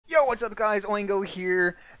Yo, what's up guys, Oingo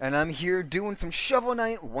here, and I'm here doing some Shovel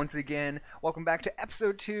Knight once again. Welcome back to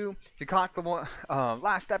episode 2. If you caught the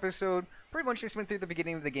last episode, pretty much just went through the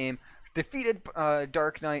beginning of the game, defeated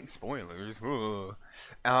Dark Knight, spoilers,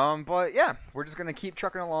 but yeah, we're just gonna keep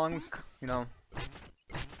trucking along, you know,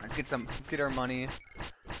 let's get our money,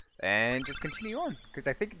 and just continue on, because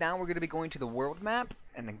I think now we're gonna be going to the world map,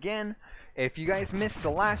 and again, if you guys missed the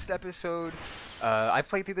last episode, I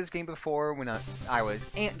played through this game before when I was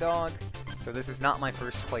Ant Dog, so this is not my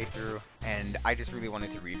first playthrough, and I just really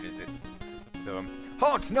wanted to revisit. So,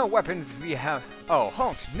 halt! No weapons!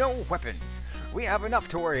 Halt! No weapons! We have enough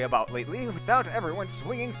to worry about lately without everyone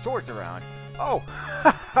swinging swords around. Oh,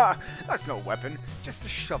 haha! That's no weapon, just a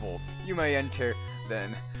shovel. You may enter,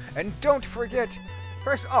 then. And don't forget,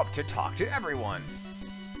 press up to talk to everyone!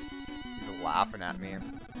 He's laughing at me.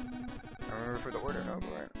 For the order, no,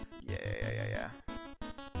 yeah.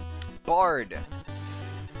 Bard.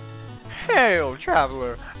 Hail,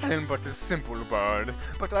 traveler! I am but a simple bard,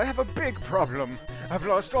 but I have a big problem. I've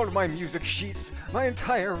lost all my music sheets. My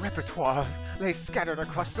entire repertoire lay scattered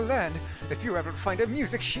across the land. If you ever find a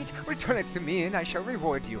music sheet, return it to me and I shall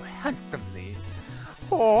reward you handsomely.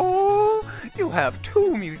 Oh, you have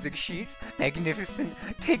 2 music sheets. Magnificent.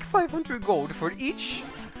 Take 500 gold for each.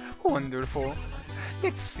 Wonderful.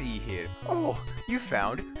 Let's see here. Oh, you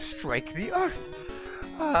found Strike the Earth.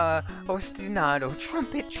 Ostinado,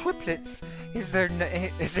 trumpet triplets. Is there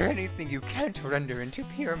anything you can't render into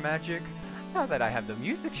pure magic? Now that I have the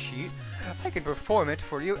music sheet, I can perform it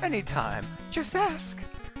for you anytime. Just ask.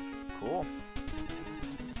 Cool.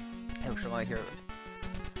 How shall I hear it?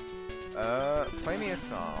 Play me a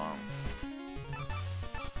song.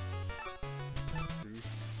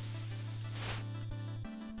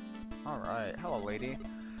 Alright, hello lady.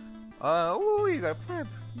 Ooh, you got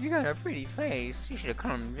a pretty face. You should have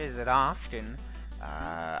come and visit often.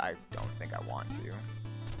 I don't think I want to.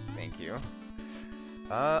 Thank you.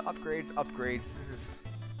 Upgrades. This is,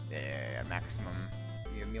 yeah, maximum.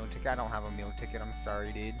 A meal ticket. I don't have a meal ticket. I'm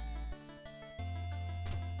sorry, dude.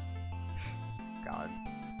 God.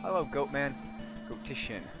 Hello, Goatman.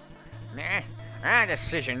 Goatician. Nah.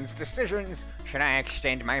 Decisions. Should I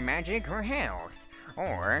extend my magic or health?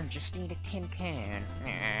 Or just eat a tin can.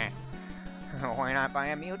 Why not buy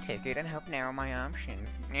a meal ticket and help narrow my options?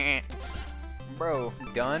 Bro,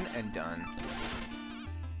 done and done.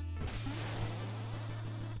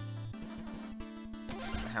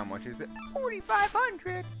 How much is it?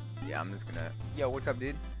 4,500! Yeah, I'm just gonna... Yo, what's up,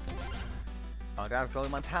 dude? Oh, that's only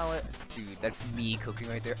my palette. Dude, that's me cooking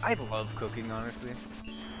right there. I love cooking, honestly.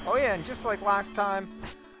 Oh yeah, and just like last time,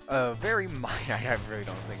 very minor. I really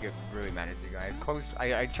don't think it really matters to you guys.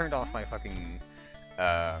 I turned off my fucking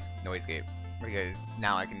noise gate because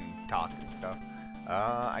now I can talk and stuff.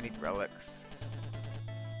 I need relics.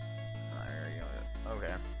 There you go.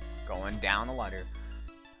 Okay, going down the ladder.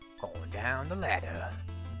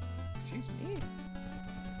 Excuse me.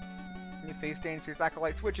 Any face dancers,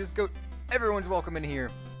 acolytes, witches, goats. Everyone's welcome in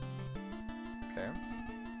here. Okay.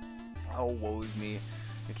 Oh, woe's me.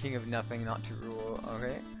 The king of nothing, not to rule.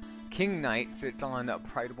 Okay. King Knight sits on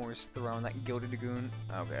Pridemore's throne, that gilded goon.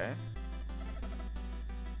 Okay.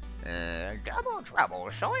 Double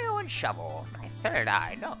trouble, soil and shovel. My third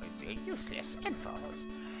eye knows the useless infos.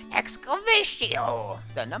 Excavacio!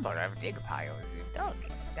 The number of dig piles is dug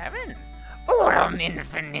is 7. Orum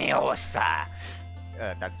infiniosa!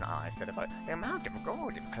 That's not how I said it, but... The amount of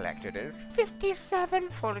gold you've collected is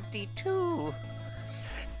 5742.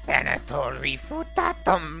 Venator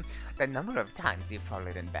refutatum! The number of times you've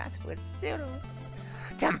fallen in battle is 0.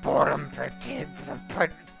 Temporum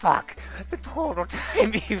fuck! The total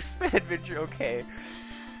time you've spent adventure. Okay.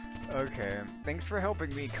 Okay. Thanks for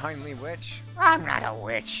helping me, kindly witch. I'm not a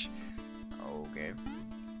witch. Okay.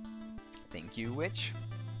 Thank you, witch.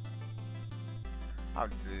 I'll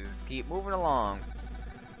just keep moving along.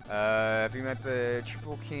 Have you met the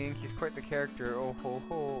Triple King? He's quite the character. Oh ho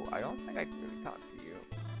ho. I don't think I really talked to you.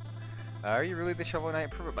 Are you really the Shovel Knight?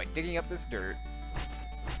 Prove it by digging up this dirt.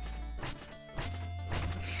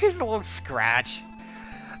 He's a little scratch.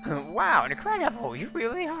 Wow, incredible! You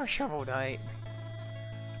really are Shovel Knight.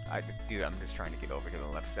 Dude, I'm just trying to get over to the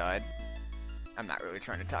left side. I'm not really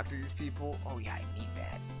trying to talk to these people. Oh yeah, I need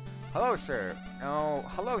that. Hello, sir. Oh,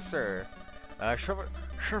 hello, sir.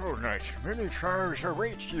 Shovel Knight, many trials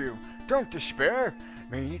await you. Don't despair.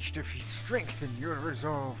 May each defeat strengthen your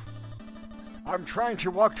resolve. I'm trying to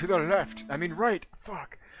walk to the left. I mean right.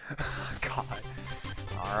 Fuck. God.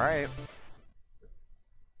 Alright.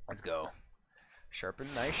 Let's go. Sharpen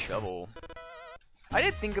nice shovel. I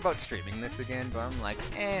did think about streaming this again, but I'm like,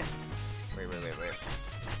 eh. Wait.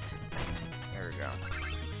 There we go.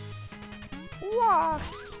 Wah.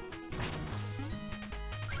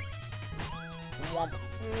 Womp,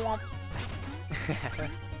 womp.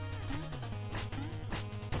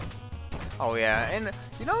 Oh yeah, and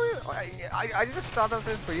you know, I just thought of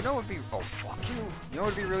this, but you know what would be, oh fuck you, you know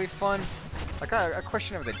what would be really fun? Like a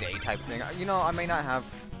question of the day type thing. You know, I may not have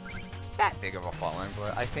that big of a following,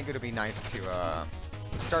 but I think it would be nice to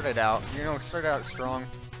start it out, you know, start it out strong.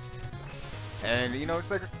 And you know,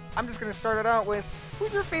 it's like, I'm just gonna start it out with,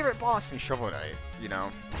 who's your favorite boss in Shovel Knight, you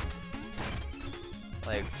know?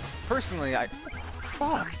 Like, personally,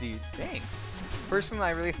 fuck dude, thanks. Personally,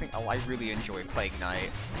 I really think, I really enjoy Plague Knight.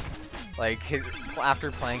 Like,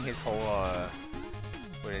 after playing his whole,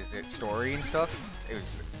 what is it, story and stuff, it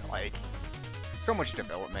was, like, so much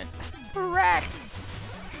development. Rats.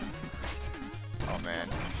 Oh man.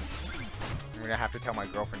 I'm gonna have to tell my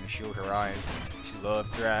girlfriend to shield her eyes. She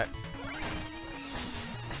loves rats.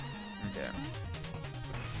 Yeah.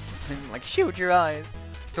 Like, shield your eyes.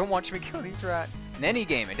 Don't watch me kill these rats. In any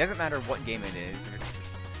game, it doesn't matter what game it is. If it's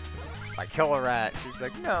just, if I kill a rat, she's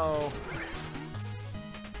like, no.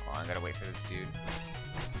 Oh, I gotta wait for this dude.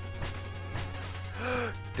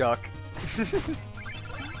 Duck. Can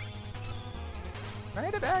I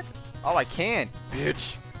hit it back? Oh, I can.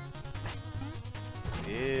 Bitch.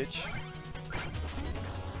 Bitch.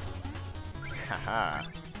 Haha.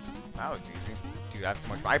 That was easy. Dude, I have so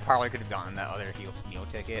much. I probably could have gotten that other meal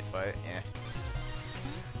ticket, but eh.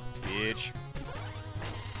 Bitch.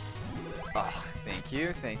 Oh, thank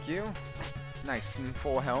you, thank you. Nice and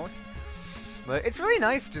full health. But it's really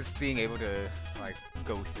nice just being able to, like,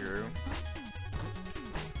 go through.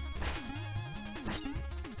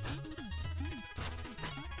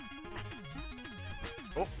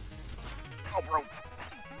 Oh. Oh, bro.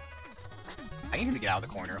 I need him to get out of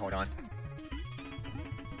the corner. Hold on.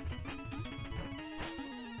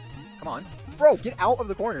 Come on. Bro, get out of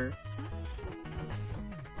the corner.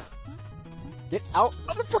 Get out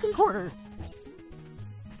of the fucking corner.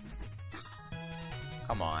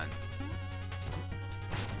 Come on.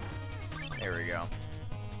 There we go.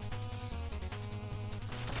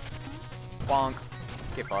 Bonk.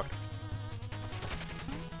 Get fucked.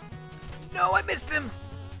 No, I missed him!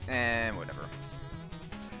 And whatever.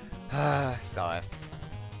 Saw it.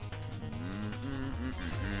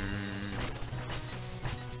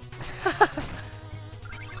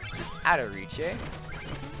 Just out of reach, eh?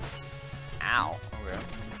 Ow. Okay.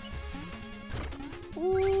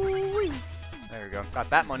 Ooh-wee. There we go. Got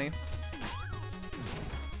that money.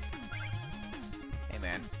 Hey,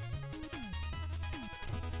 man.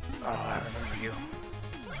 Oh, I remember you.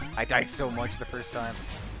 I died so much the first time.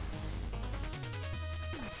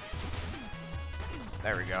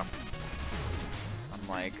 There we go. I'm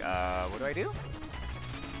like, what do I do?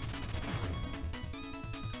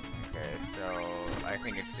 Okay, so I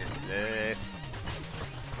think it's just this.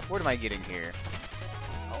 What am I getting here?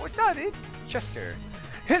 Oh, it's not it. Chester.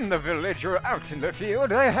 In the village or out in the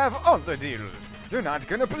field, I have all the deals. You're not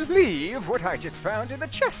gonna believe what I just found in the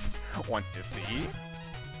chest. Want to see?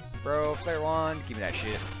 Bro, flare wand, give me that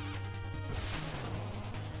shit.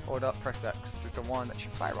 Hold up, press X. It's the one that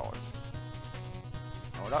shoots fireballs.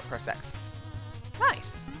 Hold up, press X.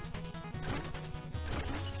 Nice.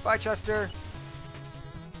 Bye, Chester.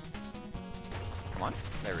 Come on.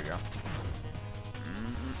 There we go.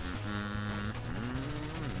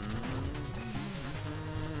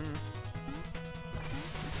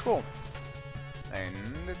 Cool. And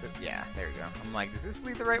yeah, there we go. I'm like, does this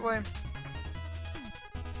lead the right way? I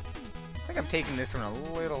think I'm taking this one a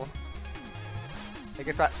little. I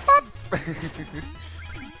guess I. Pop!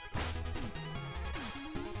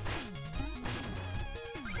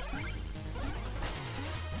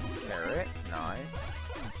 Carrot, nice.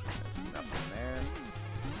 There's nothing there.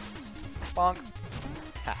 Bonk.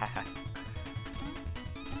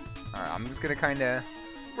 Alright, I'm just gonna kinda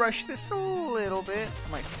rush this a little bit.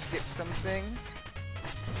 Might skip some things.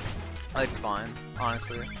 It's fine,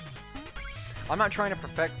 honestly. I'm not trying to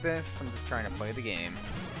perfect this, I'm just trying to play the game.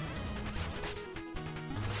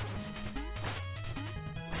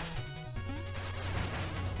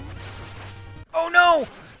 Oh no!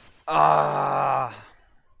 Ah.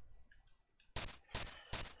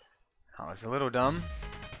 I was a little dumb.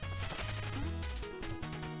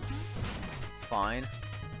 It's fine.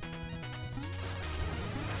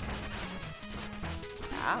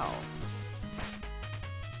 Ow.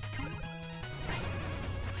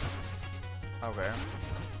 Okay.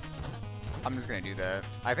 I'm just gonna do that.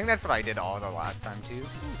 I think that's what I did all the last time too.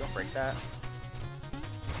 Ooh, don't break that.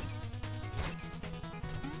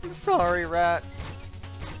 I'm sorry, rats.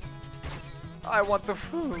 I want the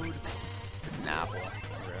food. It's an apple. Okay.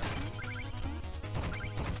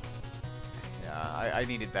 I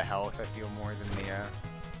needed the health, I feel, more than the,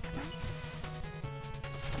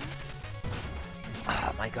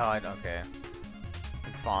 Oh my god, okay.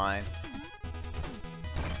 It's fine.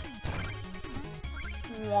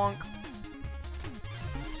 Wonk.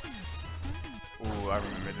 Ooh, I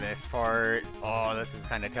remember this part. Oh, this is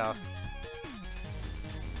kind of tough.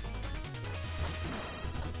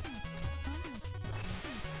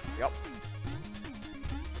 Yep.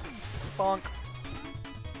 Bonk.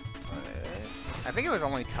 I think it was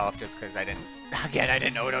only tough just because I didn't... Again, I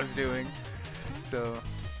didn't know what I was doing. So...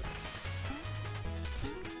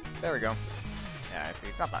 There we go. Yeah, see,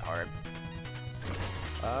 it's not that hard.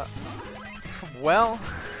 Well...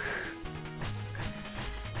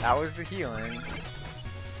 That was the healing.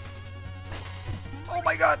 Oh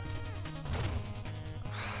my god!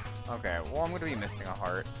 Okay, well, I'm gonna be missing a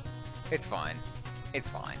heart. It's fine. It's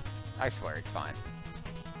fine. I swear, it's fine.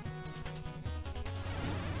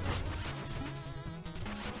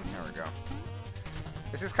 There we go.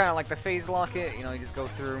 This is kind of like the phase locket, you know, you just go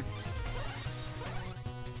through.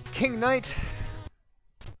 King Knight!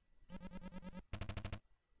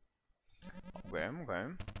 Okay, okay.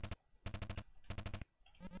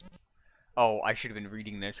 Oh, I should have been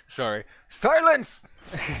reading this. Sorry. Silence!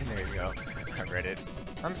 There you go. I read it.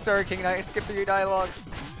 I'm sorry, King Knight. I skipped through your dialogue.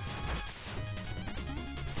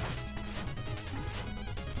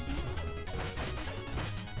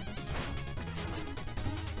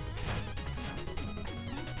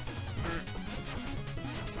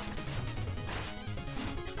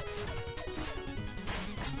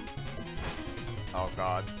 Oh,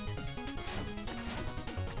 God.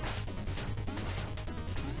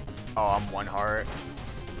 Oh, I'm one heart.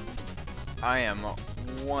 I am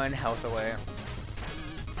one health away.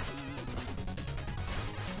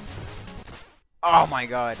 Oh my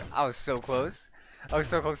god, I was so close. I was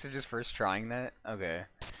so close to just first trying that. Okay.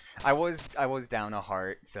 I was down a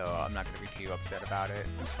heart, so I'm not gonna be too upset about it.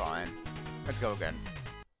 It's fine. Let's go again.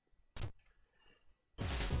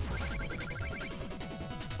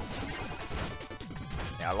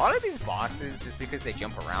 Yeah, a lot of these bosses, just because they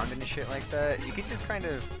jump around and shit like that, you can just kind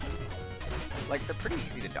of... Like, they're pretty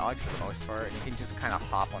easy to dodge for the most part, and you can just kind of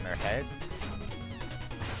hop on their heads.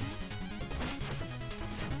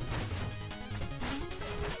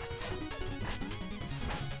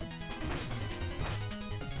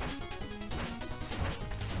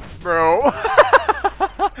 Bro!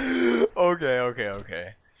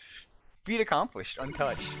 Okay. Feat accomplished,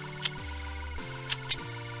 untouched.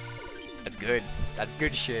 That's good. That's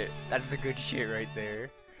good shit. That's the good shit right there.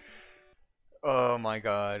 Oh my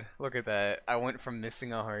god. Look at that. I went from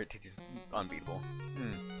missing a heart to just unbeatable. Do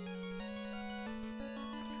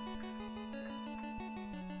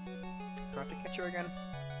I have to catch you again?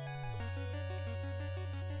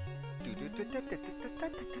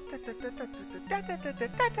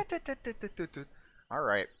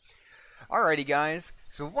 Alright. Alrighty guys.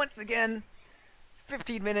 So once again,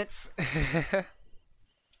 15 minutes.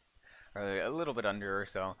 Or a little bit under or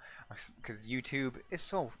so, because YouTube is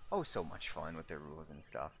so much fun with their rules and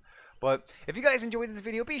stuff. But if you guys enjoyed this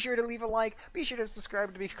video, be sure to leave a like, be sure to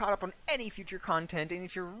subscribe to be caught up on any future content, and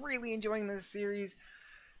if you're really enjoying this series,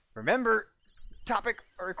 remember, topic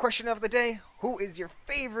or question of the day, who is your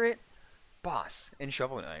favorite boss in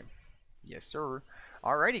Shovel Knight? Yes sir.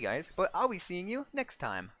 Alrighty guys, but I'll be seeing you next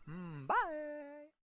time. Bye!